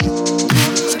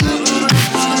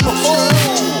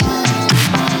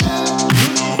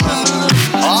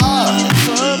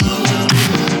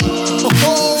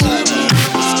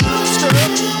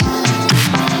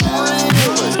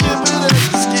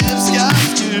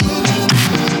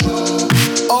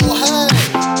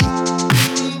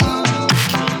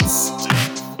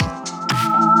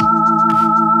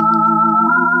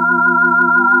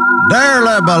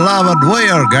beloved, we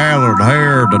are gathered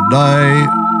here today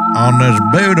on this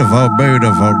beautiful,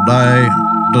 beautiful day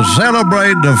to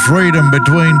celebrate the freedom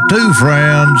between two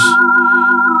friends,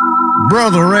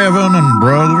 Brother Evan and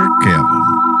Brother Kevin.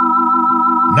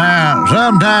 Now,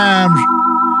 sometimes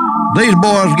these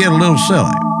boys get a little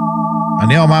silly,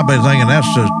 and y'all might be thinking that's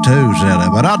just too silly,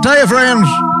 but I'll tell you, friends,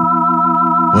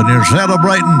 when you're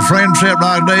celebrating friendship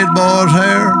like these boys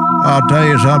here, I'll tell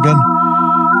you something.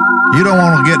 You don't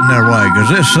want to get in their way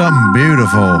because it's something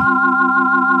beautiful.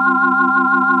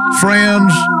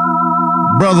 Friends,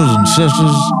 brothers and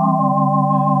sisters,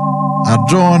 I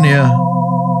join you.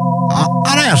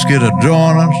 I'd ask you to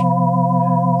join us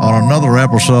on another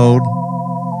episode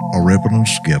of Ripping and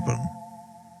Skipping.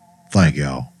 Thank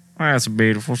y'all. That's a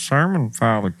beautiful sermon,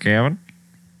 Father Kevin.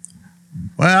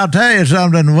 Well, I'll tell you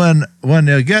something. When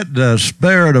you get the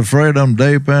spirit of freedom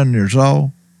deep in your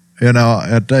soul, you know,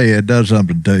 I tell you, it does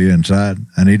something to you inside,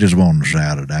 and you just want to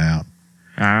shout it out.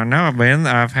 I know, Ben.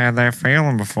 I've had that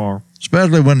feeling before.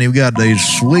 Especially when you've got these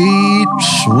sweet,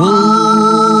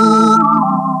 smooth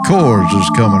chords that's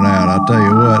coming out. I tell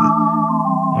you what.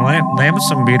 Well, there was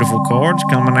some beautiful chords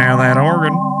coming out of that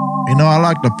organ. You know, I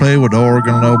like to play with the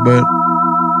organ a little bit.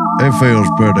 It feels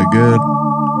pretty good.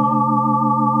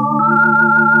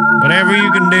 Whatever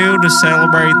you can do to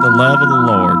celebrate the love of the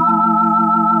Lord.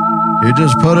 You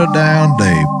just put it down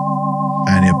deep,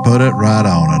 and you put it right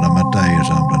on it. I'm going to tell you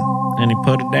something. And you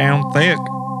put it down thick.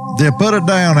 You put it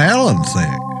down Ellen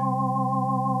thick.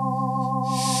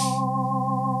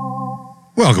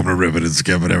 Welcome to Rippin' and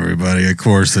Skippin', everybody. Of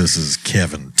course, this is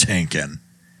Kevin Tinkin.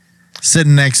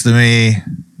 Sitting next to me,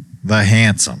 the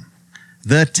handsome,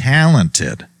 the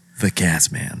talented, The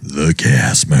Gas Man. the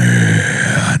Gas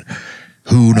Man.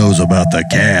 Who knows about the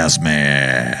Gas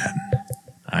Man?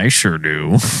 I sure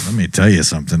do. Let me tell you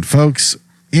something, folks.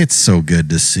 It's so good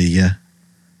to see you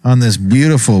on this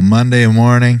beautiful Monday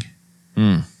morning.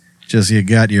 Just you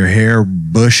got your hair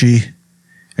bushy.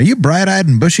 Are you bright-eyed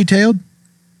and bushy-tailed?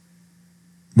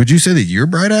 Would you say that you're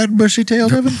bright-eyed and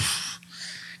bushy-tailed, Evan?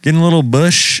 Getting a little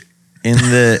bush in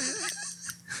the...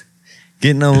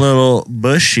 getting a little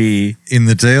bushy In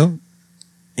the tail?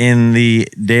 in the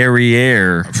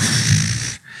derriere.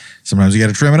 Sometimes you got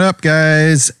to trim it up,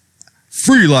 guys.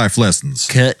 Free life lessons.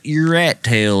 Cut your rat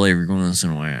tail every once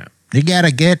in a while. You got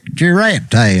to get your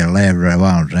rat tail every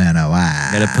once in a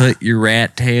while. Gotta put your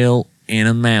rat tail in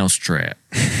a mouse trap.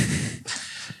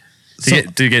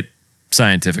 to get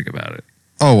scientific about it.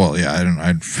 Oh, well,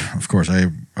 yeah. Of course, I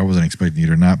wasn't expecting you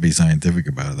to not be scientific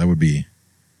about it. That would be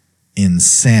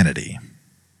insanity.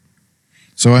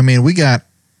 So, I mean, we got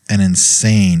an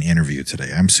insane interview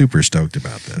today. I'm super stoked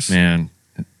about this. Man,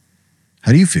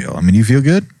 How do you feel? I mean, you feel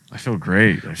good? I feel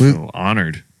great. I feel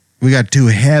honored. We got two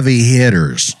heavy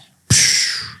hitters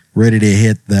ready to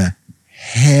hit the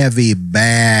heavy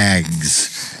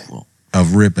bags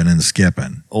of ripping and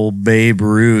skipping. Old Babe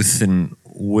Ruth and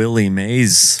Willie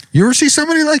Mays. You ever see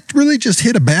somebody like really just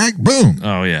hit a bag? Boom.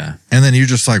 Oh, yeah. And then you're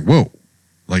just like, whoa.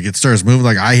 Like it starts moving.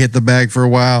 Like I hit the bag for a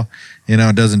while, you know,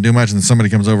 it doesn't do much. And then somebody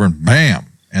comes over and bam.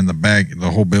 And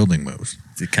the whole building moves.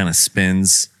 It kind of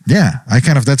spins. Yeah.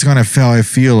 That's kind of how I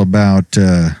feel about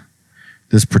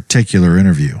this particular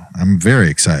interview. I'm very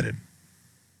excited.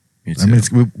 Me too. I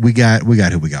mean, we got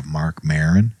who? We got Mark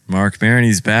Maron. Mark Maron,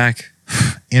 he's back.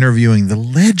 Interviewing the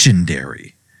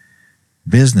legendary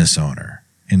business owner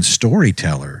and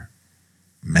storyteller,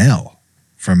 Mel,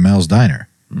 from Mel's Diner.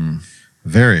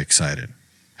 Very excited.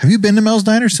 Have you been to Mel's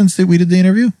Diner since we did the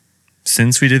interview?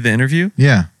 Since we did the interview?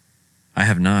 Yeah. I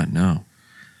have not, no.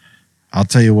 I'll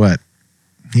tell you what.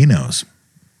 He knows.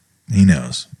 He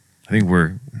knows. I think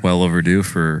we're well overdue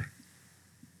for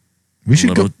We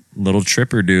should go. little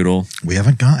tripper doodle. We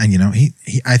haven't gone. And, you know,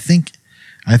 I think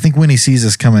when he sees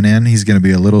us coming in, he's going to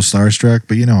be a little starstruck,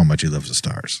 but you know how much he loves the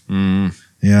stars. You know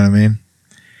what I mean?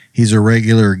 He's a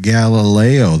regular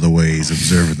Galileo the way he's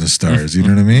observing the stars. You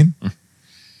know what I mean?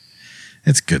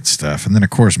 It's good stuff. And then,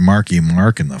 of course, Marky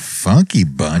Mark and the Funky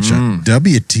Bunch on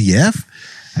WTF.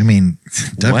 I mean,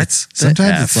 sometimes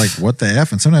it's like, what the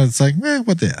F? And sometimes it's like,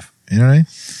 what the F? You know what I mean?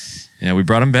 Yeah, we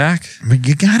brought him back. But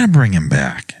you got to bring him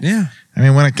back. Yeah. I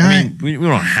mean, when a guy... I mean, we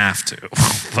don't have to,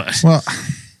 but... Well,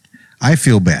 I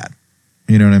feel bad.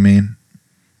 You know what I mean?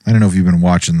 I don't know if you've been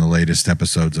watching the latest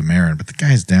episodes of Maron, but the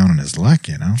guy's down on his luck,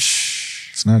 you know?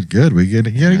 It's not good. You got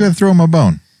to throw him a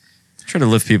bone. Try to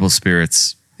lift people's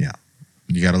spirits. Yeah.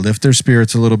 You got to lift their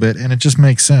spirits a little bit, and it just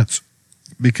makes sense.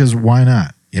 Because why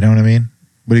not? You know what I mean?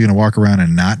 What, are you going to walk around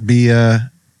and not be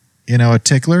a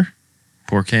tickler?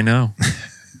 Por que no?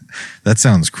 That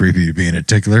sounds creepy, being a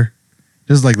tickler.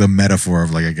 This is like the metaphor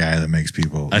of like a guy that makes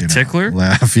people tickler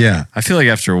laugh. Yeah, I feel like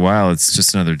after a while, it's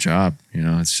just another job.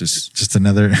 It's just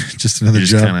another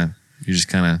job. You just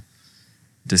kind of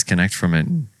disconnect from it.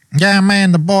 Yeah,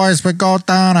 man, the boys would go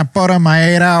down. I put in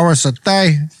my 8 hours a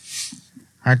day.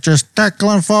 I just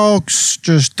tickling folks,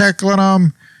 just tickling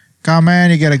them. Come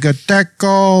in, you get a good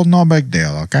tickle, no big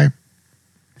deal, okay?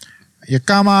 You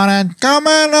come in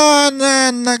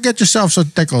and get yourself some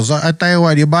tickles. I tell you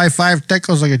what, you buy 5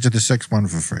 tickles, I'll get you the 6th one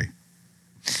for free.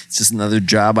 It's just another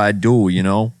job I do,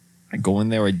 I go in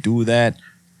there, I do that.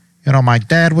 My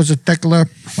dad was a tickler.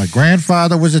 My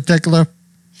grandfather was a tickler.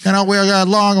 We got a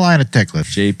long line of ticklers.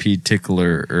 JP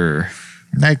Tickler.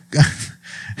 They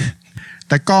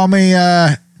call me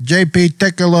JP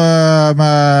Tickler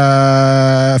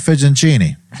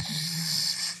Fidgencini.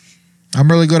 I'm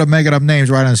really good at making up names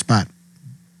right on the spot.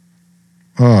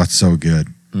 Oh, it's so good.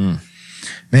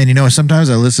 Man, sometimes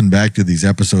I listen back to these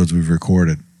episodes we've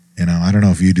recorded. I don't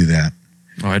know if you do that.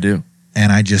 Oh, I do.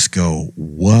 And I just go,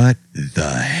 what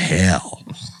the hell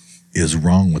is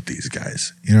wrong with these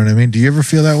guys? You know what I mean? Do you ever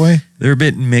feel that way? They're a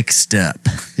bit mixed up.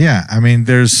 Yeah. I mean,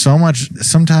 there's so much.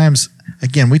 Sometimes,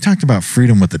 again, we talked about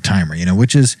freedom with the timer,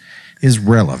 which is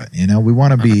relevant. We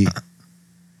want to be,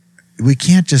 we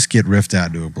can't just get riffed out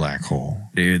into a black hole.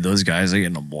 Dude, those guys are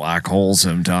getting a black hole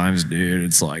sometimes, dude.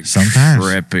 It's like sometimes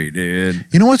trippy, dude.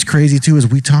 You know what's crazy too is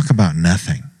we talk about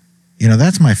nothing.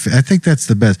 That's I think that's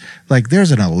the best. Like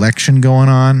there's an election going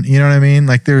on. You know what I mean?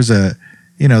 Like there's a,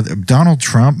 Donald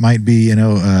Trump might be,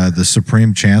 the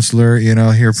Supreme Chancellor,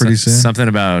 here pretty soon. Something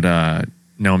about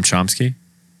Noam Chomsky.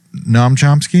 Noam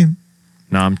Chomsky?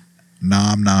 Nom,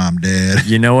 Dad.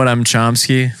 You know what I'm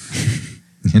Chomsky?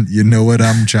 You know what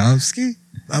I'm Chomsky?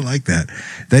 I like that.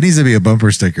 That needs to be a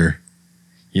bumper sticker.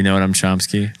 You know what I'm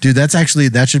Chomsky? Dude,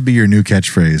 that should be your new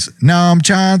catchphrase. Noam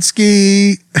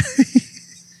Chomsky.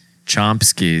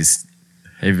 Chompskis.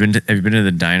 Have you been to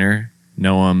the diner?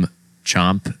 Noam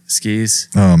Chompskis?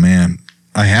 Oh man,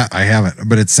 I haven't,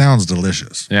 but it sounds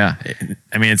delicious. Yeah,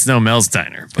 I mean it's no Mel's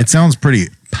diner. But it sounds pretty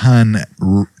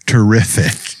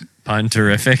terrific. Pun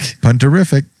terrific.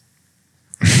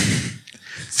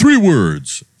 3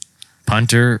 words.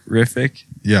 Punterific.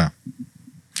 Yeah.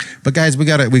 But guys, we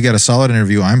got a solid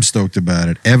interview. I'm stoked about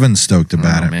it. Evan's stoked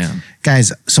about it. Man.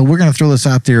 Guys, so we're gonna throw this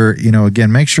out there.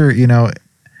 Again, make sure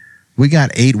we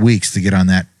got 8 weeks to get on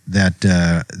that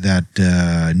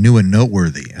new and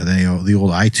noteworthy, the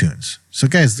old iTunes. So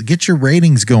guys, get your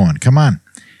ratings going. Come on,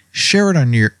 share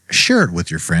it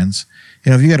with your friends.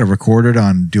 If you got to record it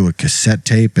do a cassette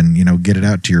tape and get it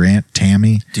out to your Aunt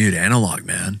Tammy. Dude, analog,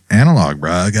 man. Analog,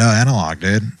 bro. Go analog,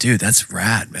 dude. Dude, that's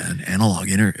rad, man. Analog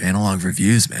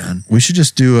reviews, man. We should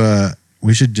just do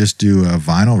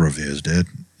vinyl reviews, dude.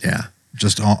 Yeah.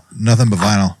 Nothing but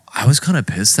vinyl. I was kind of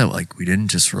pissed that we didn't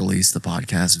just release the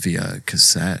podcast via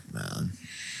cassette, man.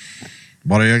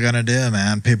 What are you gonna do,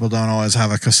 man? People don't always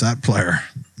have a cassette player.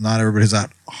 Not everybody's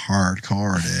that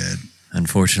hardcore, dude.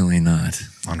 Unfortunately not.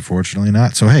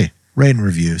 So hey, rate and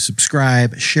review,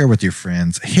 subscribe, share with your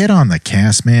friends, hit on the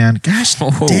cast, man. Gosh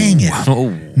dang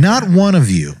it. Not one of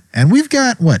you. And we've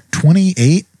got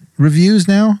 28 reviews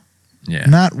now? Yeah.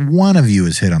 Not one of you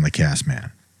has hit on the cast,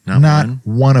 man. Not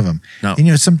one of them. No.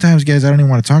 And sometimes, guys, I don't even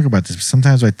want to talk about this, but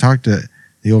sometimes I talk to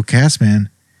the old cast man.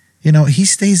 He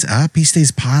stays up, he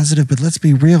stays positive, but let's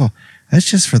be real. That's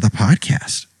just for the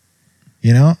podcast.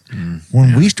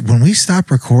 When we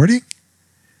stop recording,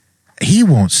 he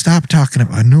won't stop talking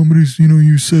about nobody's,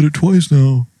 you said it twice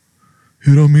now.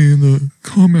 Hit on me in the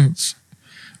comments.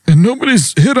 And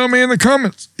nobody's hit on me in the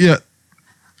comments yet.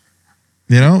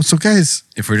 So guys.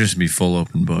 If we're just going to be full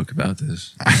open book about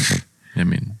this. I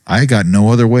mean. I got no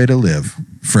other way to live,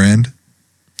 friend.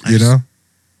 It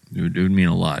would mean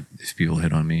a lot if people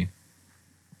hit on me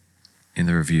in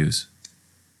the reviews.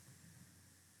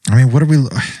 I mean, what are we...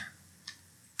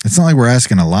 It's not like we're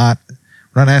asking a lot.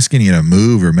 We're not asking you to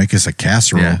move or make us a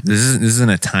casserole. Yeah, this isn't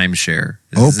a timeshare.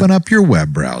 Open up your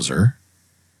web browser.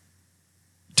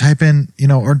 Type in,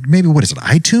 or maybe what is it,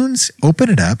 iTunes? Open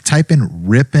it up. Type in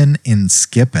Rippin' and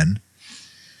Skippin'.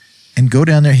 And go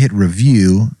down there, hit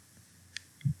review.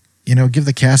 Give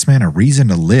the cast man a reason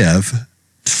to live.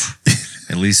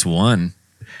 At least one.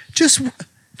 Just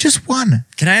one.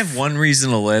 Can I have one reason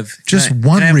to live? Just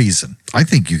one reason. I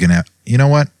think you can have. You know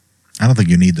what? I don't think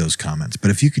you need those comments, but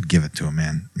if you could give it to him,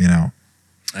 man,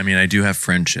 I mean, I do have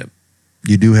friendship.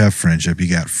 You do have friendship. You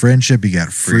got friendship. You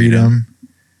got freedom.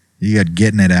 You got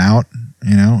getting it out.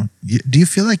 Do you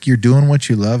feel like you're doing what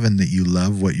you love and that you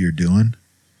love what you're doing?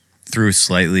 Through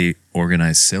slightly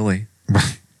organized silly.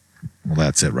 Well,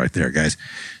 that's it right there, guys.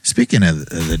 Speaking of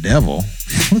the devil,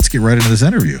 let's get right into this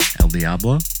interview. El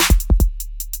Diablo.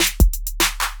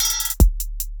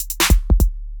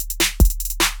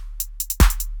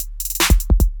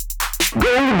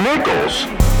 Nichols.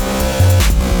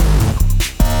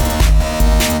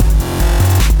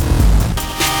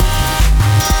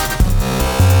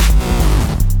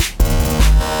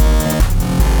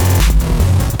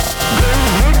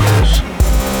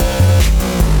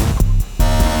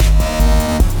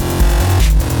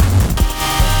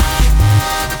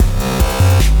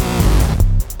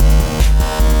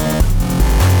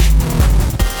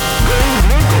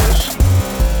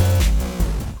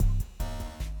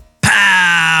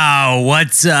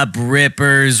 What's up,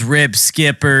 rippers, rip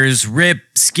skippers, rip,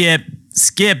 skip,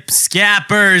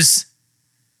 scappers?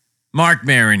 Mark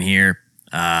Maron here,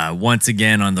 once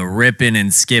again on the Rippin'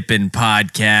 and Skippin'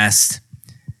 podcast.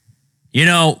 You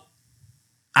know,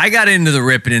 I got into the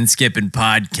Rippin' and Skippin'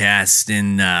 podcast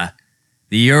in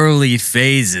the early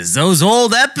phases. Those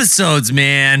old episodes,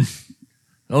 man.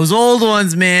 Those old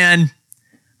ones, man.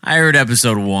 I heard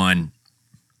episode 1,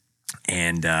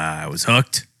 and I was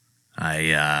hooked.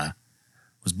 I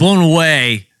was blown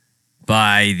away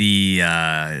by the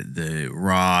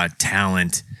raw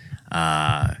talent,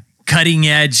 cutting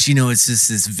edge. You know, it's just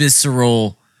this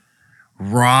visceral,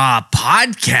 raw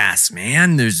podcast,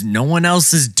 man. There's no one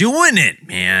else is doing it,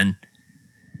 man.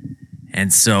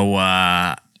 And so,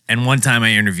 and one time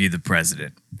I interviewed the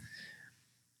president.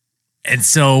 And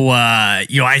so,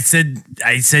 you know, I said,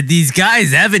 these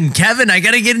guys, Evan, Kevin, I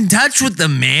got to get in touch with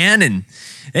them, man. And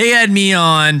they had me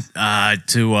on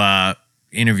to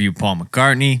interview Paul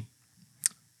McCartney.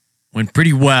 Went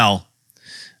pretty well.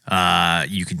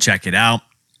 You can check it out.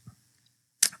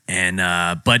 And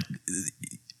but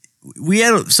we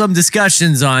had some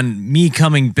discussions on me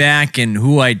coming back and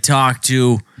who I'd talk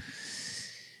to.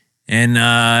 And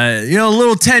you know, a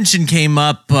little tension came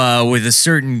up with a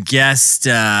certain guest.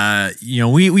 You know,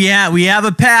 we have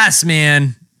a past,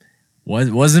 man.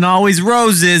 Wasn't always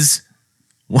roses.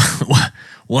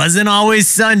 Wasn't always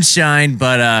sunshine,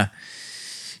 but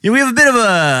you know, we have a bit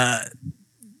of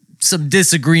some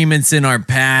disagreements in our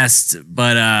past,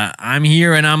 but I'm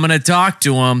here and I'm going to talk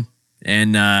to him.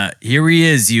 And here he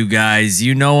is, you guys.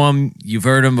 You know him. You've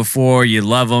heard him before. You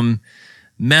love him.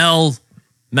 Mel's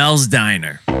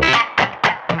Diner.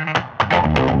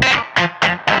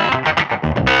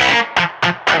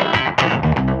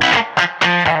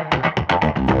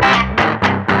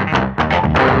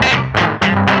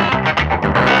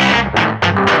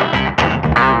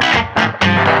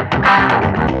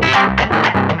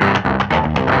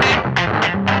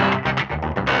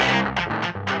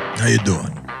 How you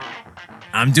doing?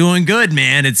 I'm doing good,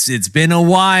 man. It's been a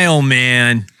while,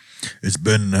 man. It's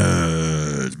been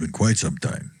quite some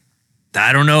time.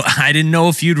 I don't know. I didn't know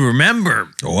if you'd remember.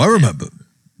 Oh, I remember.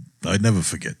 I never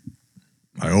forget.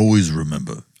 I always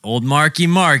remember. Old Marky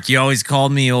Mark. You always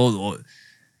called me old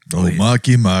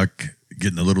Marky Mark,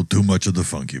 getting a little too much of the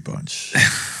funky punch.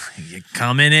 You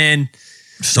coming in.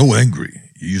 So angry.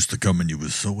 You used to come and you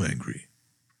was so angry.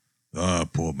 Ah,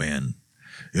 poor man.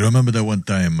 You remember that one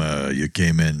time you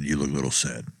came in, you looked a little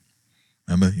sad.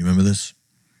 Remember? You remember this?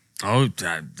 Oh,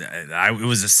 it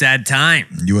was a sad time.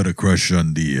 You had a crush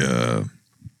on the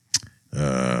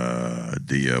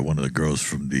one of the girls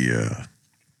from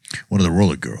one of the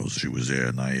roller girls. She was there,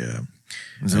 and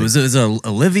Was it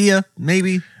Olivia,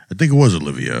 maybe? I think it was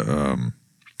Olivia.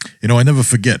 You know, I never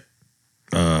forget.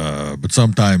 But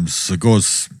sometimes, of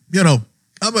course, you know,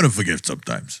 I'm gonna forget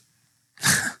sometimes.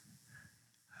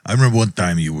 I remember one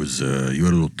time you had a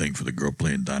little thing for the girl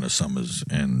playing Donna Summers,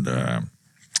 and of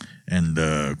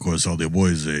course all the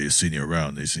boys they seen you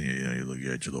around, they seen you, you look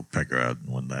at your little pecker out and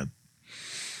whatnot,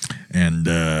 and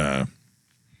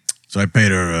so I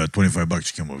paid her $25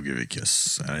 to come over and give you a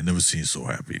kiss, and I never seen you so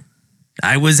happy.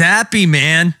 I was happy,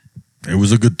 man. It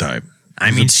was a good time.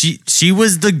 I mean, she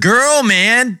was the girl,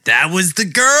 man. That was the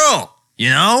girl.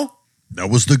 You know. That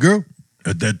was the girl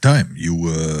at that time.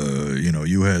 You know,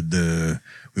 you had.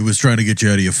 We was trying to get you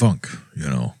out of your funk, you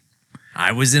know.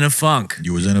 I was in a funk.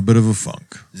 You was in a bit of a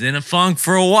funk. Was in a funk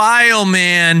for a while,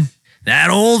 man. That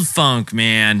old funk,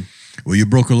 man. Well, you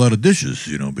broke a lot of dishes,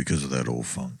 you know, because of that old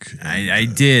funk. I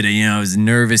did. You know, I was a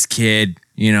nervous kid.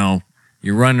 You know,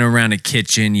 you're running around the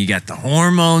kitchen. You got the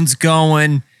hormones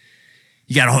going.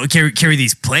 You got to carry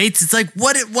these plates. It's like,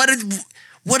 what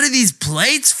are these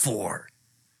plates for?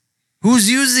 Who's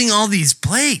using all these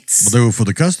plates? Well, they were for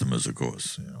the customers, of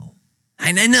course, you know.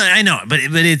 I know, but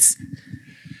it's.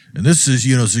 And this is,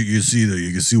 you know, so you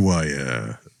can see why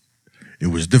it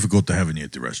was difficult to have you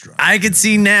at the restaurant. I could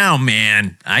see now,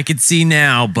 man. I could see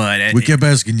now, but we kept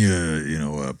asking you, you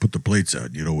know, put the plates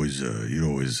out. You'd always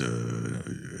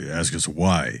ask us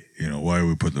why. You know, why are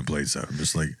we putting the plates out? I'm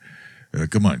just like,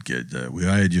 come on, kid. We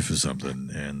hired you for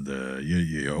something, and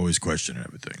you always question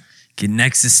everything. getting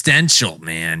existential,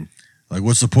 man. Like,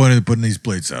 what's the point of putting these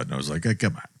plates out? And I was like, hey,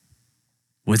 come on.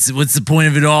 What's the point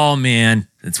of it all, man?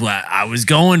 That's why I was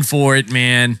going for it,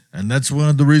 man. And that's one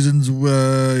of the reasons, we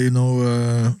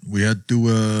had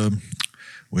to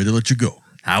let you go.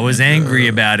 I was angry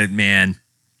about it, man.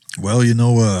 Well,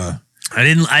 I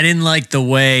didn't like the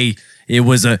way it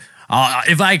was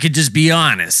if I could just be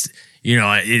honest,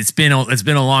 it's been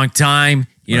a long time.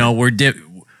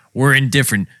 We're in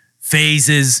different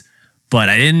phases, but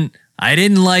I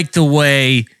didn't like the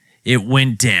way it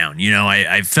went down.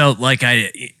 I felt like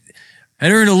I'd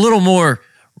earned a little more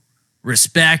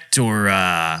respect or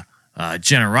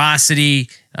generosity.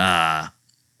 Well,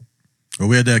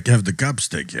 we had to have the cops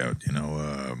take you out,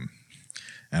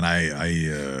 and I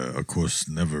of course,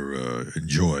 never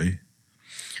enjoy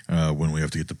when we have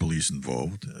to get the police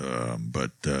involved.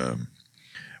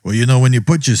 When you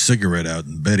put your cigarette out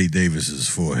in Betty Davis's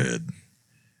forehead,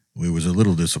 we was a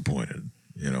little disappointed,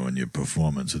 in your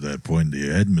performance at that point.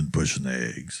 You hadn't been pushing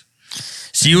the eggs.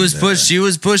 She was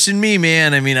pushing me,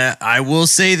 man. I mean, I will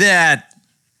say that.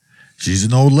 She's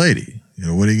an old lady.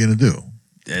 What are you going to do?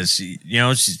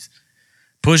 She's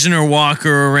pushing her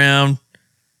walker around,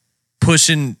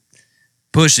 pushing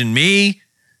me,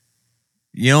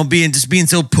 being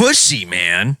so pushy,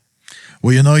 man.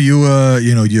 Well, you're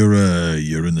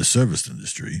in the service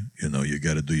industry. You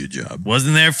got to do your job.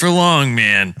 Wasn't there for long,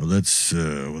 man. Well, that's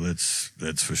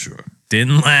for sure.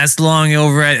 Didn't last long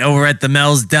over at the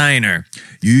Mel's Diner.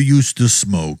 You used to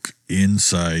smoke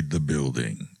inside the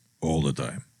building all the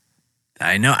time.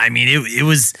 I know. I mean,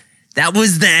 that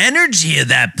was the energy of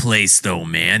that place, though,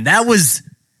 man. That was.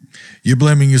 You're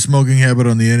blaming your smoking habit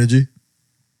on the energy?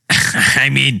 I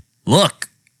mean, look,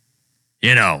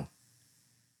 there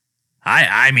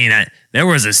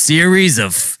was a series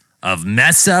of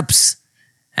mess ups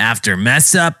after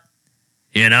mess up,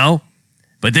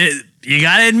 but you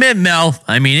gotta admit, Mel,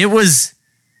 I mean,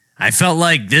 I felt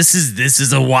like this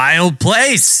is a wild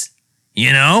place,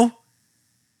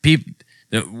 people,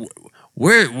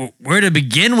 where to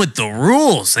begin with the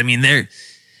rules? I mean, it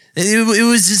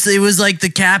was like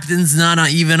the captain's not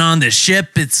even on the ship.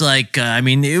 It's like,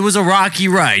 it was a rocky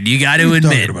ride. You got to admit.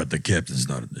 Talking about the captain's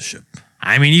not in the ship.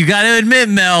 I mean, you got to admit,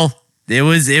 Mel, it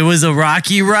was a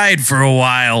rocky ride for a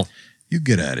while. You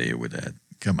get out of here with that.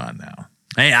 Come on now.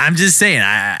 Hey, I'm just saying,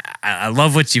 I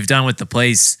love what you've done with the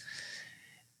place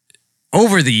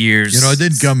over the years. I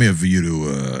didn't come here for you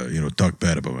to, talk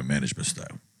bad about my management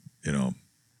style.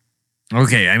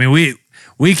 Okay, I mean,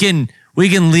 we can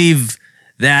leave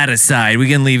that aside. We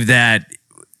can leave that.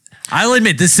 I'll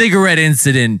admit the cigarette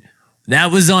incident, that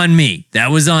was on me.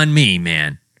 That was on me,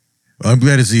 man. I'm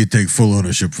glad to see you take full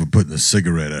ownership for putting a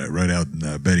cigarette right out in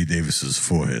Betty Davis's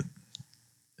forehead.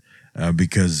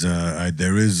 Because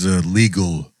there is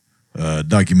legal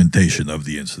documentation of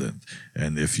the incident.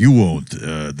 And if you won't,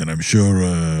 then I'm sure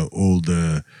old...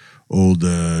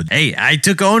 Hey, I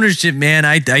took ownership, man.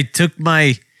 I took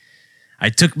my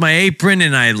apron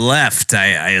and I left.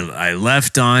 I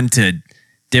left on to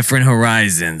different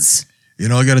horizons.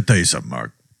 I got to tell you something,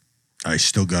 Mark. I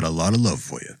still got a lot of love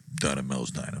for you down at Mel's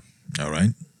Diner. All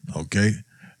right? Okay?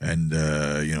 And,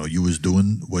 you was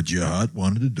doing what your heart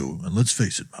wanted to do. And let's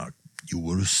face it, Mark, you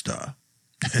were a star.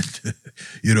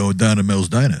 Down at Mel's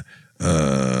Diner,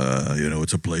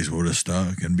 it's a place where a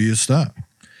star can be a star.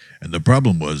 And the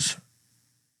problem is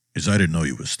I didn't know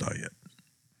you were a star yet.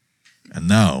 And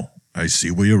now I see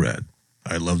where you're at.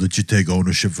 I love that you take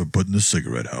ownership for putting the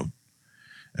cigarette out.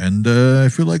 And I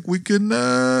feel like we can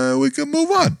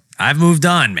move on. I've moved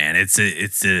on, man. It's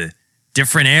a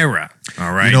different era.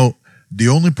 All right. The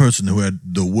only person who had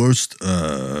the worst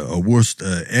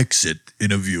exit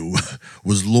interview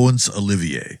was Laurence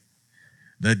Olivier.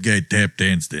 That guy tap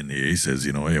danced in here. He says,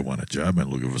 hey, I want a job. I'm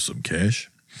looking for some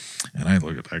cash. And I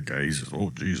look at that guy. He says,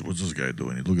 oh, geez, what's this guy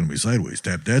doing? He's looking at me sideways.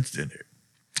 Tap danced in here.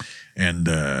 And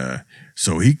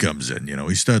so he comes in,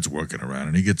 he starts working around,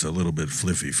 and he gets a little bit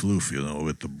fliffy-floof,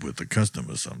 with the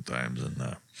customers sometimes.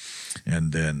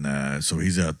 And then so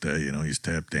he's out there, he's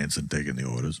tap dancing, taking the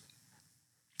orders.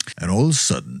 And all of a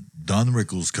sudden, Don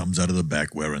Rickles comes out of the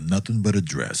back wearing nothing but a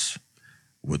dress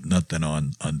with nothing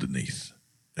on underneath.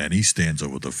 And he stands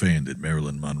over the fan that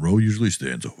Marilyn Monroe usually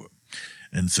stands over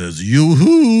and says,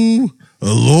 "Yoo-hoo,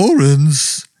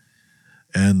 Lawrence."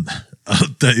 And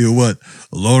I'll tell you what,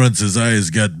 Lawrence's eyes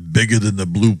got bigger than the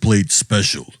Blue Plate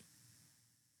Special.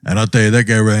 And I'll tell you, that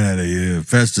guy ran out of here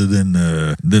faster than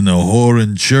the whore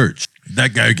in church.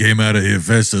 That guy came out of here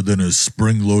faster than a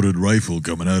spring-loaded rifle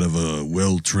coming out of a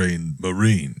well-trained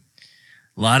Marine.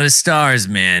 A lot of stars,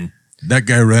 man. That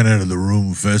guy ran out of the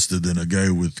room faster than a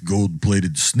guy with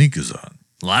gold-plated sneakers on.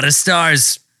 A lot of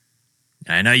stars.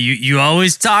 I know you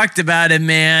always talked about it,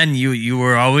 man. You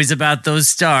were always about those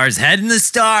stars. Head in the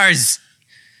stars.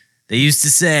 They used to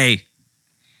say.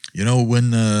 You know,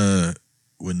 when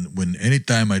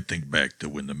anytime I think back to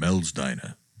when the Mel's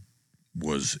Diner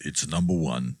was its number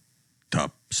one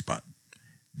top spot,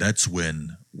 that's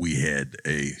when we had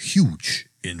a huge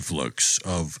influx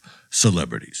of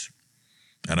celebrities.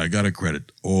 And I got to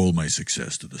credit all my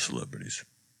success to the celebrities.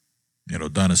 You know,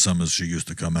 Donna Summers, she used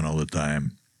to come in all the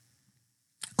time.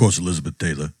 Of course, Elizabeth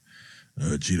Taylor,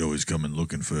 she'd always come in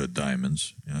looking for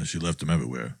diamonds. You know, she left them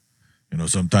everywhere. You know,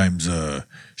 sometimes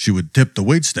she would tip the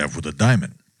waitstaff with a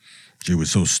diamond. She was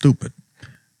so stupid.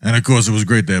 And of course, it was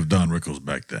great to have Don Rickles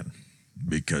back then,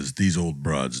 because these old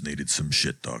broads needed some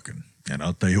shit talking. And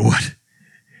I'll tell you what,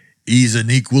 he's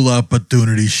an equal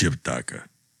opportunity shit talker.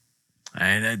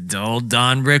 And old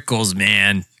Don Rickles,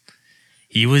 man,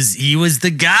 he was the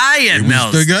guy at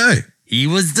Mel's. He was the guy. He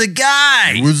was the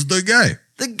guy. He was the guy.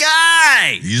 The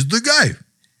guy. He's the guy.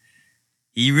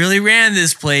 He really ran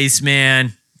this place,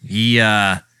 man. He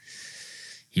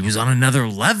was on another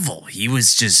level. He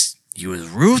was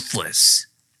ruthless.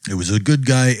 He was a good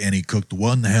guy, and he cooked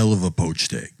one hell of a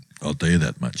poached egg. I'll tell you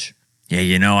that much. Yeah,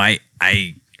 you know, I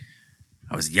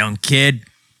was a young kid,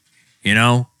 you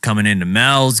know, coming into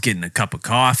Mel's, getting a cup of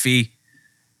coffee,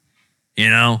 you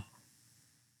know,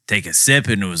 take a sip,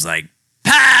 and it was like,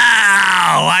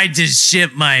 pow! I just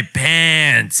shit my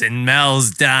pants in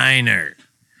Mel's Diner.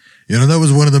 You know, that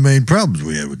was one of the main problems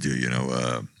we had with you. You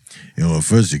know, at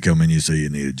first you come in, you say you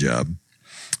need a job.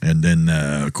 And then,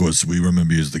 of course, we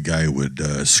remember you as the guy who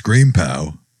would scream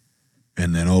pow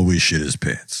and then always shit his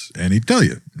pants. And he'd tell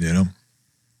you, you know.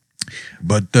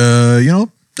 But, you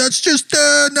know, that's just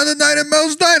another night at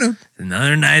Mel's Diner.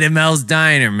 Another night at Mel's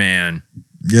Diner, man.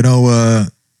 You know,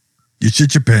 you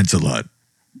shit your pants a lot.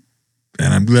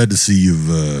 And I'm glad to see you've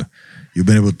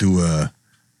been able to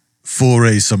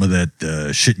foray some of that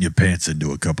shitting your pants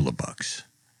into a couple of bucks.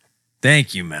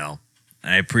 Thank you, Mel.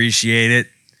 I appreciate it.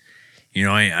 You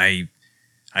know, I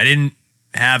didn't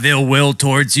have ill will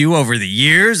towards you over the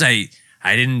years. I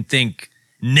didn't think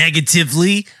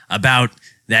negatively about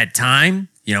that time.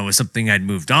 You know, it was something I'd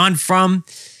moved on from.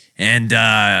 And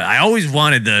I always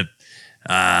wanted the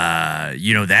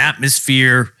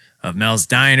atmosphere of Mel's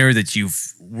Diner that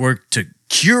you've worked to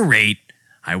curate.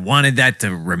 I wanted that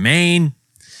to remain.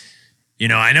 You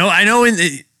know, I know in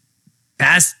the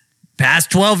past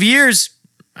 12 years,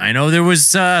 I know there's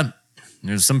some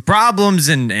problems,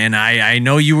 and I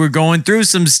know you were going through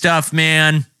some stuff,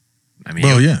 man. I mean,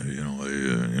 well, yeah, you know,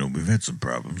 we've had some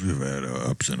problems. We've had our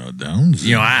ups and our downs.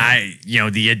 You know,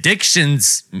 the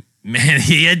addictions, man,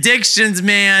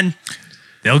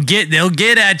 they'll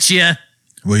get at you.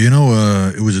 Well, you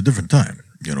know, it was a different time,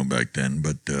 you know, back then.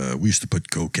 But we used to put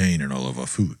cocaine in all of our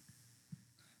food.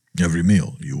 Every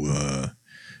meal, you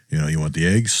want the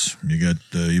eggs.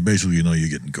 You basically know you're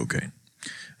getting cocaine.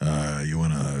 You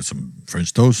want some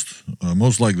French toast?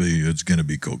 Most likely it's going to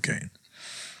be cocaine.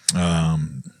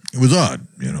 It was odd,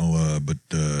 you know, but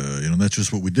you know, that's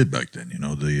just what we did back then. You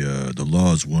know, the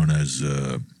laws weren't as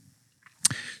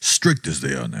strict as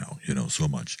they are now. You know, so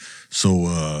much. So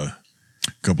a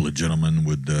couple of gentlemen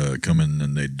would come in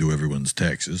and they'd do everyone's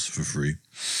taxes for free,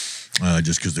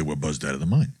 just because they were buzzed out of their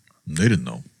mind. They didn't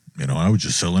know. You know, I was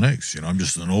just selling eggs. You know, I'm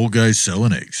just an old guy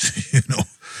selling eggs. You know,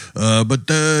 but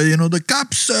you know, the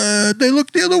cops they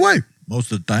look the other way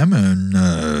most of the time, and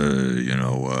you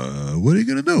know, what are you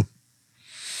gonna do?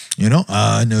 You know,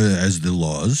 as the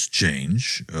laws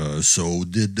change, so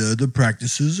did the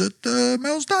practices at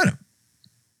Mel's Diner.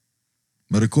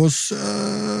 But of course,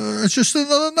 it's just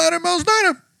another night at Mel's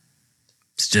Diner.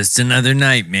 It's just another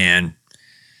night, man.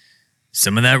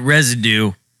 Some of that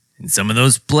residue and some of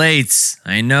those plates,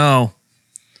 I know.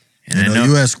 And you know,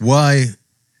 you ask, why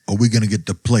are we going to get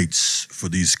the plates for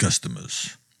these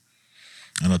customers?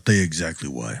 And I'll tell you exactly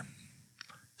why.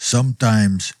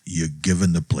 Sometimes you're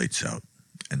giving the plates out,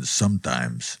 and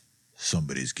sometimes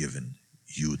somebody's giving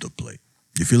you the plate.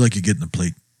 You feel like you're getting the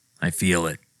plate? I feel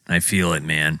it. I feel it,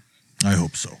 man. I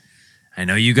hope so. I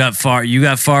know you got far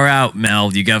out,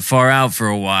 Mel. You got far out for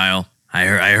a while. I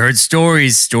heard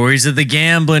stories of the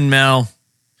gambling, Mel.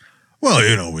 Well,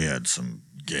 you know, we had some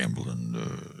gambling.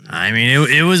 I mean,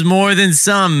 it was more than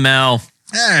some, Mel.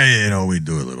 You know, we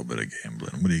do a little bit of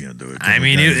gambling. What are you going to do? I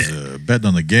mean, betting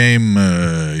on the game,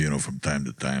 you know, from time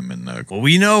to time. And well,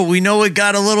 we know it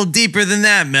got a little deeper than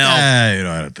that, Mel. You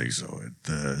know, I don't think so.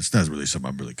 It's not really something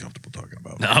I'm really comfortable talking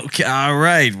about. Okay, all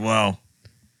right. Well,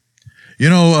 you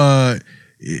know,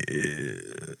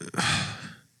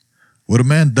 what a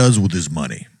man does with his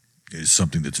money is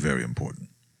something that's very important.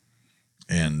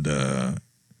 And,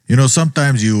 you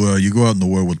Sometimes you go out in the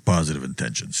world with positive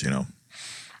intentions.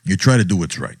 You try to do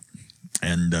what's right,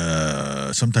 and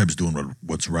sometimes doing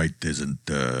what's right isn't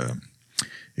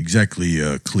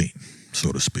exactly clean,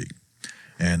 so to speak.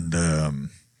 And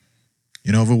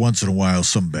every once in a while,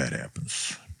 something bad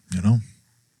happens.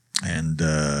 And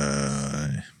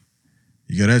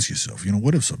you got to ask yourself,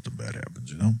 what if something bad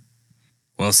happens?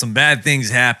 Well, some bad things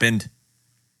happened,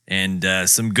 and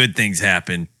some good things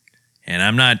happened. And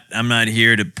I'm not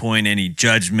here to point any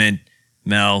judgment,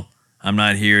 Mel. I'm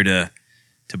not here to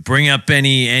bring up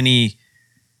any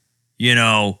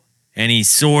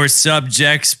sore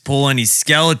subjects, pull any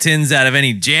skeletons out of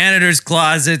any janitor's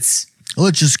closets.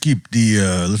 Let's just keep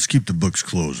the books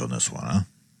closed on this one, huh?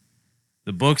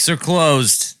 The books are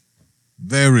closed.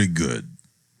 Very good.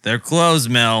 They're closed,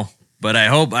 Mel. But I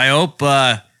hope I hope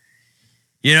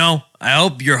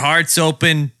your heart's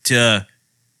open to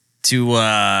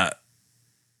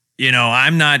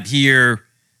I'm not here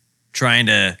trying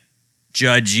to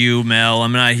judge you, Mel.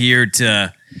 I'm not here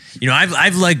to,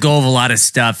 I've let go of a lot of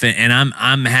stuff, and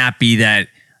I'm happy that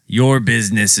your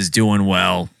business is doing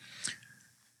well.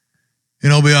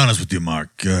 I'll be honest with you,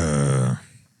 Mark.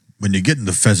 When you get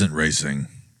into pheasant racing,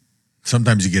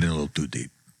 sometimes you get in a little too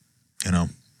deep.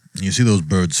 You see those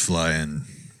birds flying.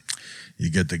 You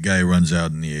get the guy who runs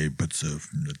out and he puts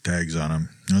the tags on them.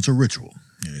 It's a ritual.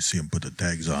 You see him put the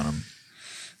tags on them.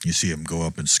 You see him go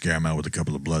up and scare him out with a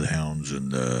couple of bloodhounds,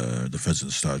 and the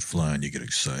pheasant starts flying. You get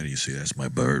excited. You see, that's my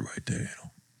bird right there.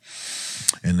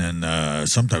 And then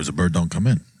sometimes the bird don't come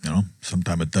in.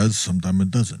 Sometimes it does. Sometimes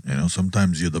it doesn't.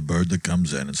 Sometimes you're the bird that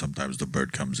comes in, and sometimes the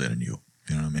bird comes in and you.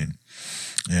 You know what I mean?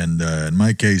 And in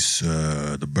my case,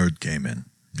 the bird came in.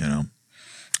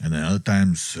 And then other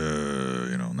times,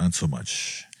 not so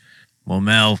much. Well,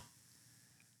 Mel,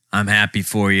 I'm happy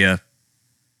for you.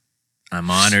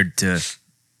 I'm honored to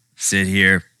sit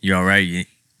here. You all right?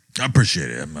 I appreciate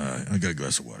it. I got a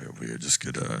glass of water over here. Just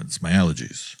get it's my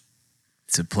allergies.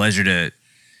 It's a pleasure to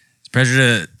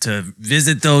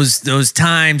visit those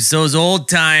times, those old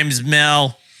times,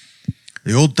 Mel.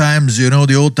 The old times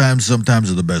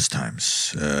sometimes are the best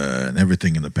times. And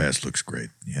everything in the past looks great,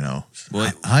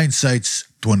 Well, hindsight's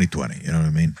 20/20, you know what I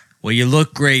mean? Well, you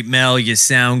look great, Mel. You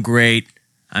sound great.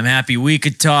 I'm happy we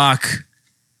could talk.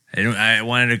 I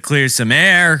wanted to clear some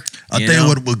air. I'll tell you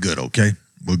what, we're good, okay?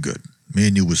 We're good. Me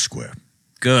and you was square.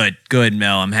 Good,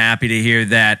 Mel. I'm happy to hear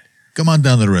that. Come on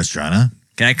down to the restaurant, huh?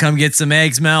 Can I come get some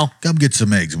eggs, Mel? Come get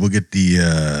some eggs. We'll get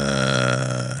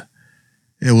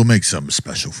we'll make something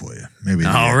special for you. Maybe.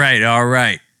 All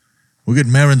right. We'll get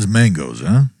Marin's mangoes,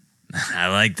 huh? I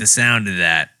like the sound of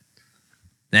that.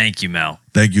 Thank you, Mel.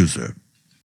 Thank you, sir.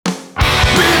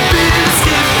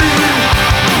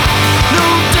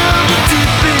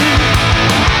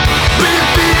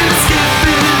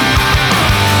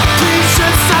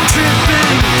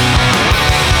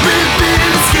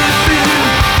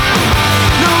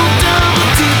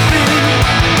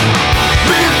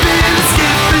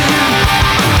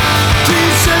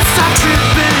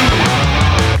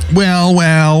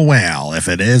 Well, if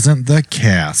it isn't the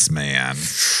Cast Man.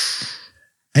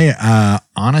 Hey,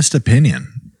 honest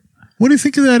opinion. What do you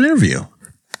think of that interview?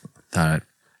 Thought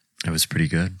it was pretty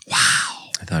good.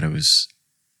 Wow. I thought it was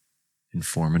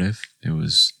informative. It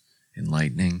was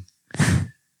enlightening.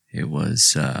 It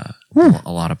was a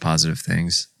lot of positive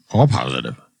things. All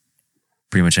positive.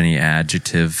 Pretty much any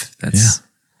adjective that's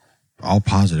all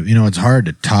positive. It's hard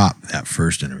to top that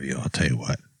first interview, I'll tell you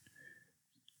what.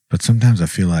 But sometimes I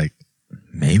feel like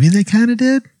maybe they kind of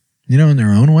did, in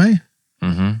their own way.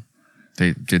 Mm-hmm.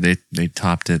 They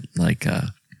topped it like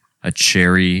a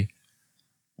cherry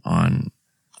on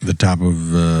the top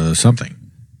of something.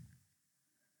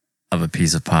 Of a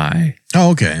piece of pie.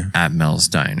 Oh, okay. At Mel's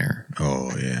Diner.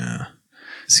 Oh, yeah.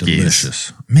 Skis.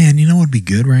 Delicious. Man, you know what would be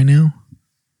good right now?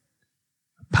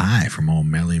 Pie from old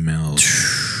Melly Mel's.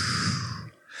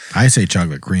 I say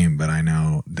chocolate cream, but I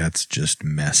know that's just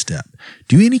messed up.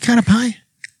 Do you eat any kind of pie?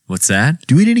 What's that?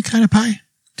 Do you eat any kind of pie?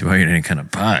 Do I eat any kind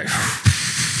of pie?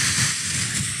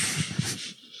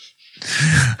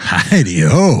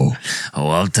 Heidi-ho. Oh,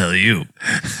 I'll tell you.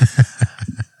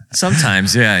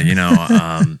 Sometimes, yeah,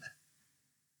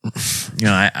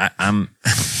 I'm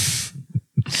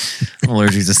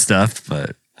allergic to stuff,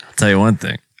 but I'll tell you one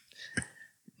thing.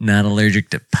 Not allergic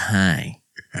to pie.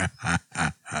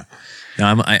 No,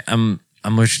 I'm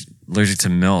allergic to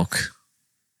milk.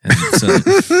 And so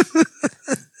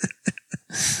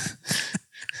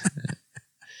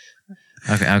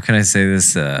how can I say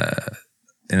this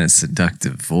in a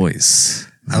seductive voice?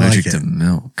 I'm allergic to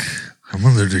milk. I'm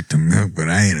allergic to milk, but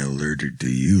I ain't allergic to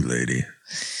you, lady.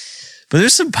 But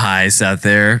there's some pies out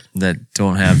there that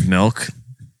don't have milk.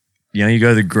 You know, you go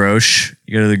to the grocer,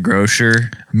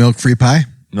 Milk-free pie?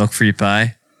 milk-free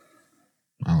pie,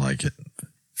 I like it.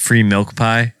 free milk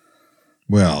pie.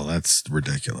 Well, that's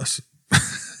ridiculous.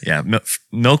 Yeah,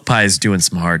 milk pie is doing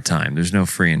some hard time. There's no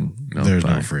free in milk There's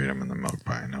pie. no freedom in the milk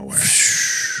pie. No way.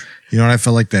 You know what? I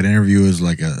felt like that interview is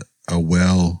like a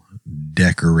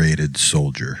well-decorated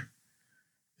soldier.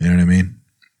 You know what I mean?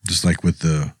 Just like with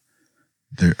just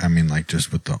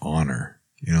with the honor.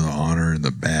 You know, the honor and the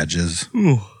badges.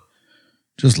 Ooh.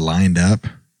 Just lined up,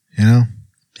 you know?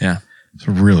 Yeah. It's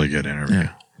a really good interview.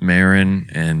 Yeah. Marin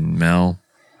and Mel.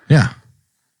 Yeah.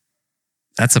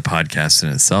 That's a podcast in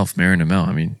itself, Marin and Mel.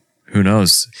 I mean, who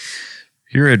knows?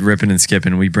 Here at Rippin' and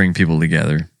Skippin', we bring people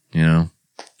together, you know?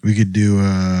 We could do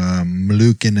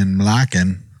Mlukin and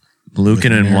Mlakin.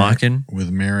 Lukin and Mlakin.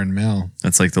 With Mare and Mel.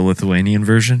 That's like the Lithuanian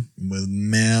version. With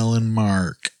Mel and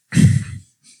Mark.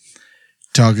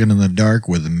 Talking in the dark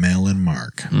with Mel and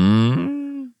Mark.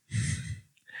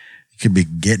 It could be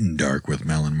getting dark with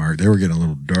Mel and Mark. They were getting a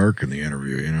little dark in the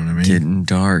interview, you know what I mean? Getting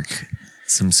dark.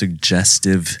 Some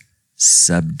suggestive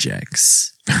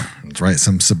subjects. That's right.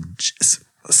 Some suggestive.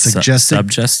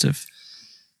 Subjective.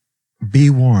 Be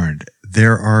warned.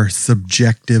 There are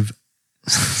subjective.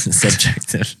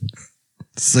 Subjective.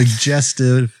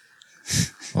 Suggestive.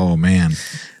 Oh, man.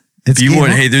 Be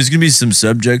warned. Hey, there's going to be some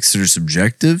subjects that are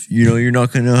subjective. You know, you're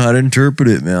not going to know how to interpret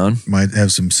it, man. Might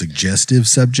have some suggestive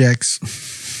subjects.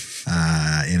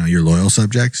 You know, your loyal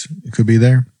subjects could be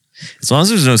there. As long as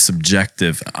there's no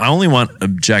subjective. I only want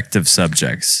objective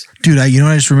subjects. Dude, you know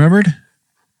what I just remembered?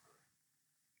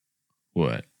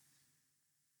 What?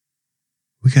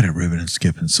 We got a Ribbon and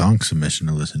Skippin' song submission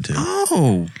to listen to.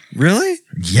 Oh, really?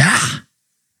 Yeah.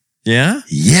 Yeah?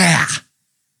 Yeah.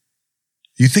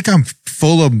 You think I'm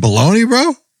full of baloney,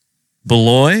 bro?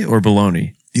 Beloy or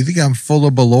baloney? You think I'm full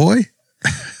of baloney?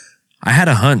 I had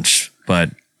a hunch,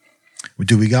 but...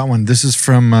 Dude, we got one. This is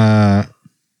from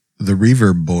the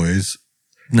Reverb Boys.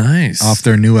 Nice. Off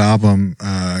their new album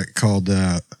called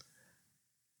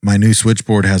My New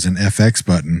Switchboard Has an FX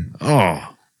Button.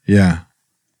 Oh. Yeah.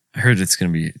 I heard it's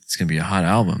gonna be a hot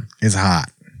album. It's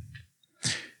hot.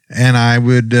 And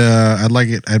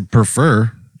I'd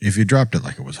prefer if you dropped it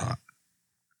like it was hot.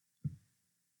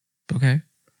 Okay.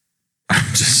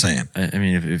 I'm just saying. I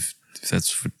mean, if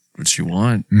that's what you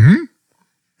want. Mm-hmm.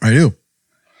 I do.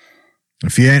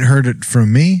 If you ain't heard it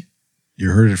from me, you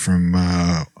heard it from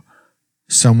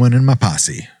someone in my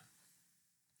posse.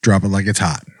 Drop it like it's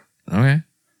hot. Okay.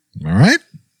 All right?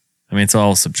 I mean, it's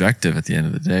all subjective at the end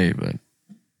of the day, but...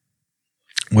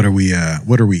 What are we,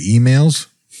 emails?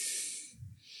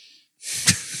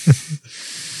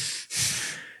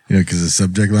 You know, because of the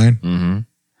subject line? Mm-hmm.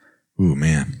 Ooh,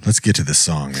 man. Let's get to this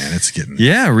song, man. It's getting...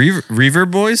 Yeah, Reverb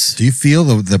Boys. Do you feel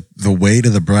the weight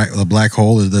of the black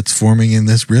hole that's forming in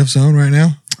this riff zone right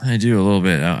now? I do a little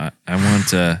bit. I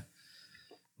want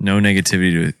no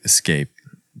negativity to escape.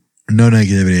 No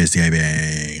negativity to escape.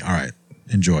 All right.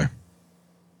 Enjoy.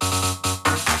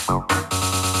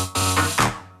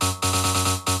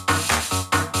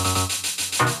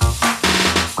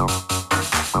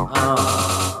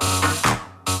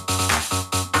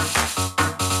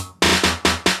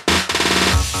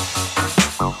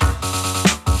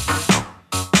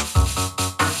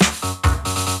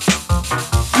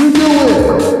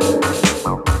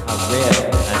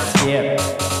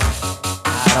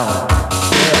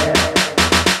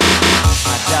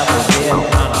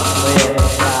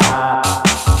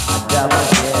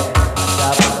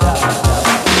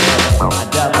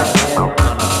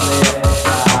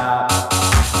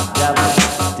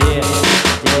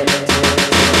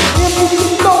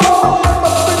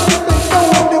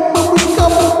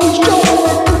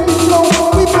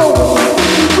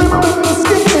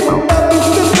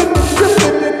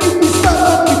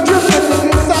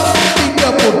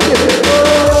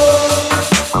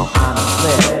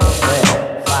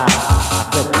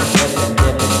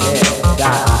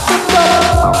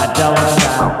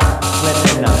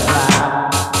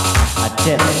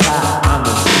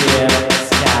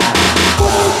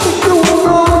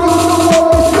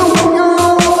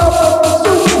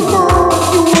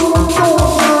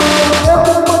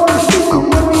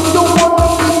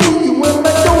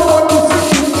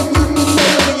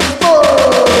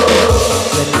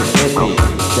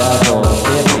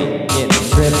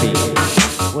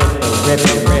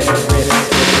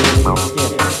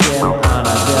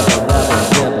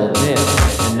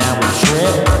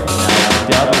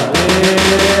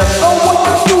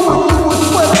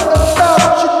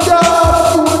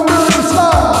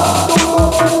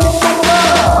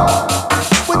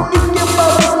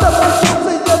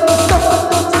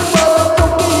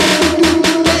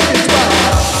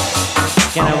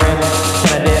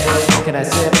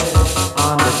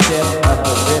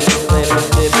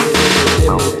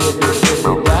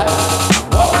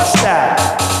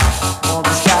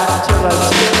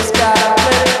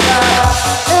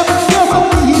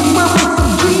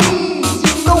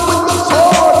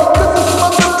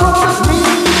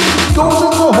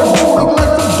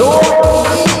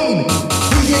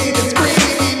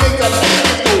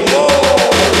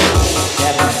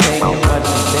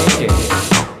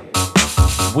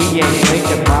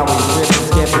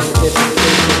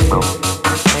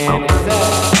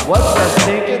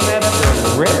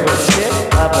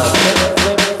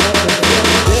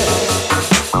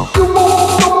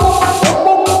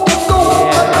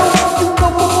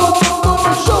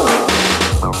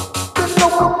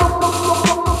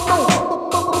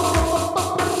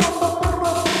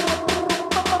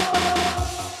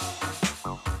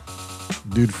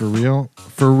 dude, for real?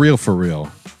 For real, for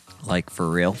real. Like for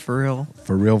real, for real?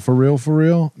 For real, for real, for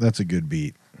real? That's a good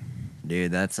beat.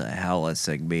 Dude, that's a hella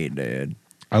sick beat, dude.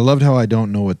 I loved how I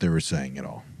don't know what they were saying at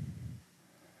all.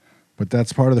 But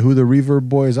that's part of who the Reverb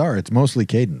Boys are. It's mostly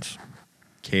cadence.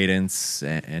 Cadence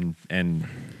and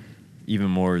even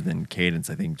more than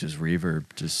cadence, I think just reverb,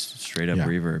 just straight up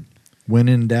reverb. When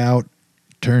in doubt,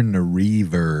 turn the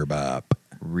reverb up.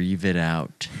 Reeve it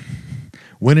out.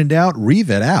 When in doubt, reeve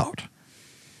it out.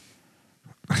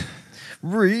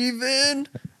 Reeve in,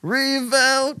 reeve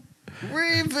out,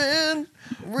 reeve in,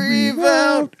 reeve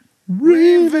out,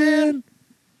 reeve in.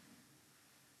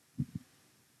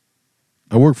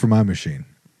 I work for my machine.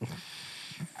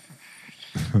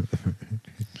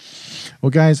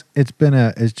 Well, guys, it's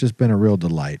just been a real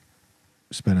delight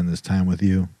spending this time with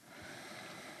you.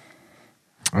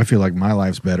 I feel like my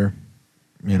life's better,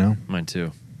 you know? Mine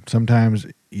too. Sometimes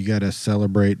you got to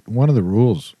celebrate one of the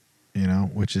rules, you know,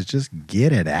 which is just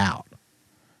get it out.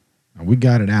 And we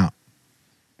got it out,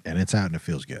 and it's out and it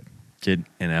feels good. Get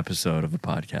an episode of a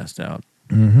podcast out.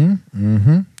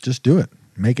 Just do it.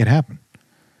 Make it happen.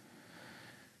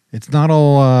 It's not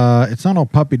all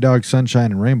puppy dog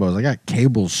sunshine and rainbows. I got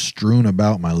cables strewn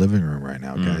about my living room right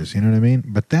now, guys. You know what I mean?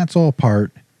 But that's all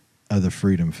part of the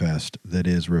Freedom Fest that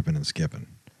is ripping and skipping.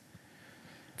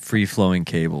 Free flowing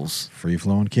cables. Free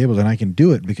flowing cables, and I can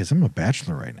do it because I'm a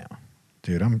bachelor right now,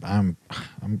 dude. I'm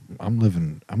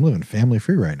living family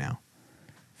free right now.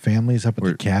 Family's up at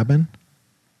the cabin,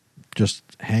 just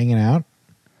hanging out.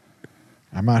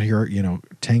 I'm out here, you know,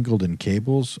 tangled in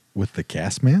cables with the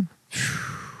cast man.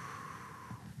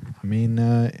 I mean,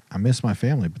 I miss my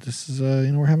family, but this is,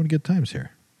 you know, we're having good times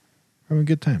here. We're having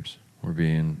good times. We're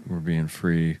being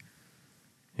free,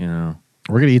 you know.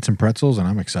 We're going to eat some pretzels, and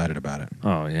I'm excited about it.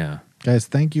 Oh, yeah. Guys,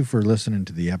 thank you for listening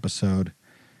to the episode.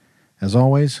 As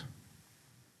always,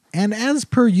 and as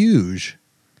per usual,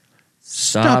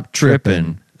 Stop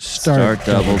tripping. Start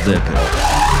double dipping.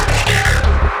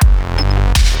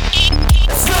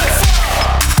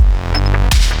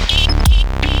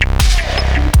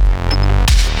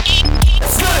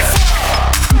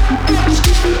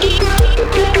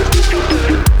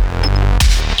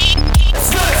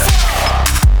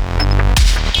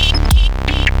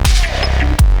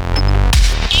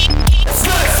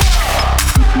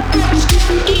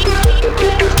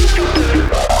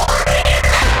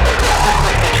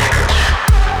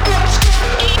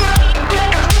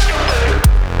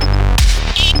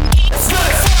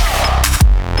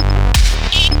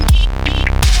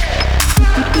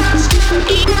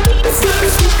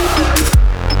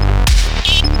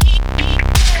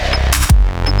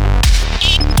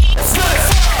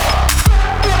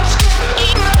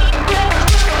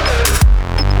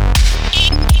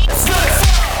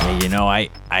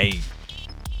 I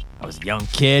was a young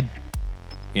kid,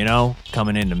 you know,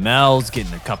 coming into Mel's,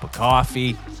 getting a cup of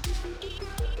coffee,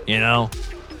 you know,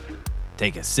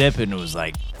 take a sip, and it was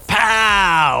like,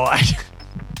 pow!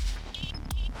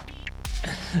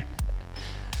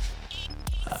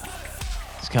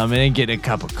 Just coming in, getting a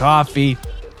cup of coffee.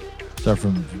 Start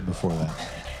from before that.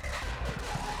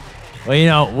 Well, you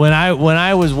know, when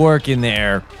I was working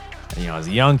there, you know, as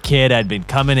a young kid, I'd been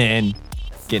coming in,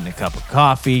 getting a cup of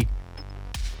coffee.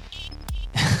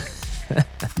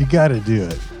 You got to do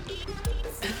it.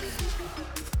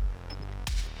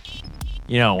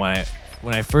 You know,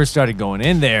 when I first started going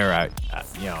in there,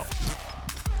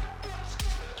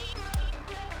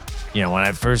 when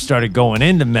I first started going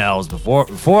into Mel's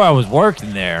before I was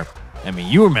working there, I mean,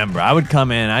 you remember, I would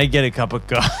come in, I'd get a cup of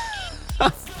coffee.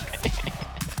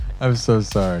 I'm so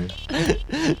sorry.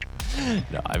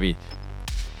 No, I mean,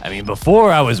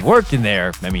 before I was working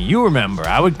there, I mean, you remember,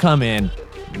 I would come in,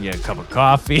 get a cup of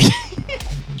coffee.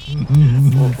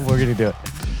 We're gonna do it.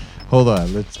 Hold on.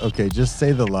 Just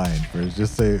say the line first.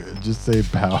 Just say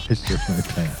pow, I shit my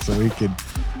pants. So we can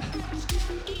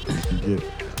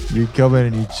you come in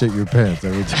and you shit your pants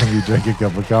every time you drink a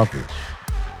cup of coffee.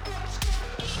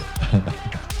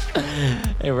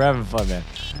 Hey, we're having fun, man.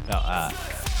 No, I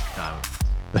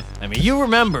mean, you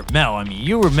remember, Mel,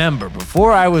 you remember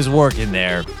before I was working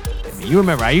there, you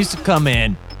remember I used to come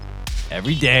in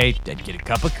every day, I'd get a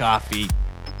cup of coffee.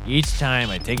 Each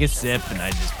time I'd take a sip and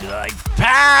I'd just be like,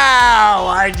 pow!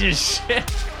 I just shit.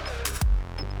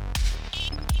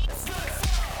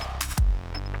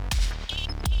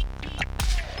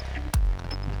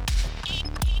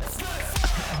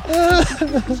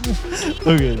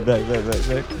 Okay, back.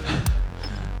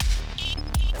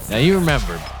 Now you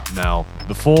remember, Mel,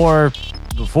 before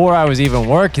I was even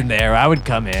working there, I would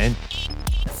come in.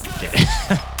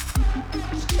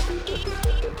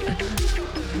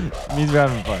 Means we're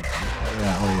having fun.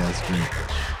 Yeah, oh yeah, that's great.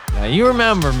 Now you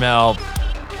remember, Mel,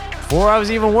 before I was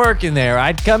even working there,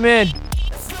 I'd come in,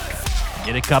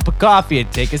 get a cup of coffee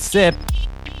and take a sip.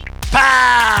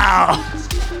 Pow!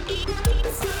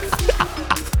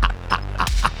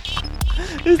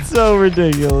 It's so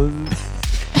ridiculous.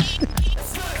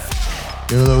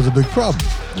 You know, that was a big problem.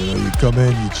 You know, you come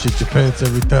in, you shit your pants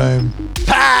every time.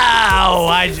 Pow!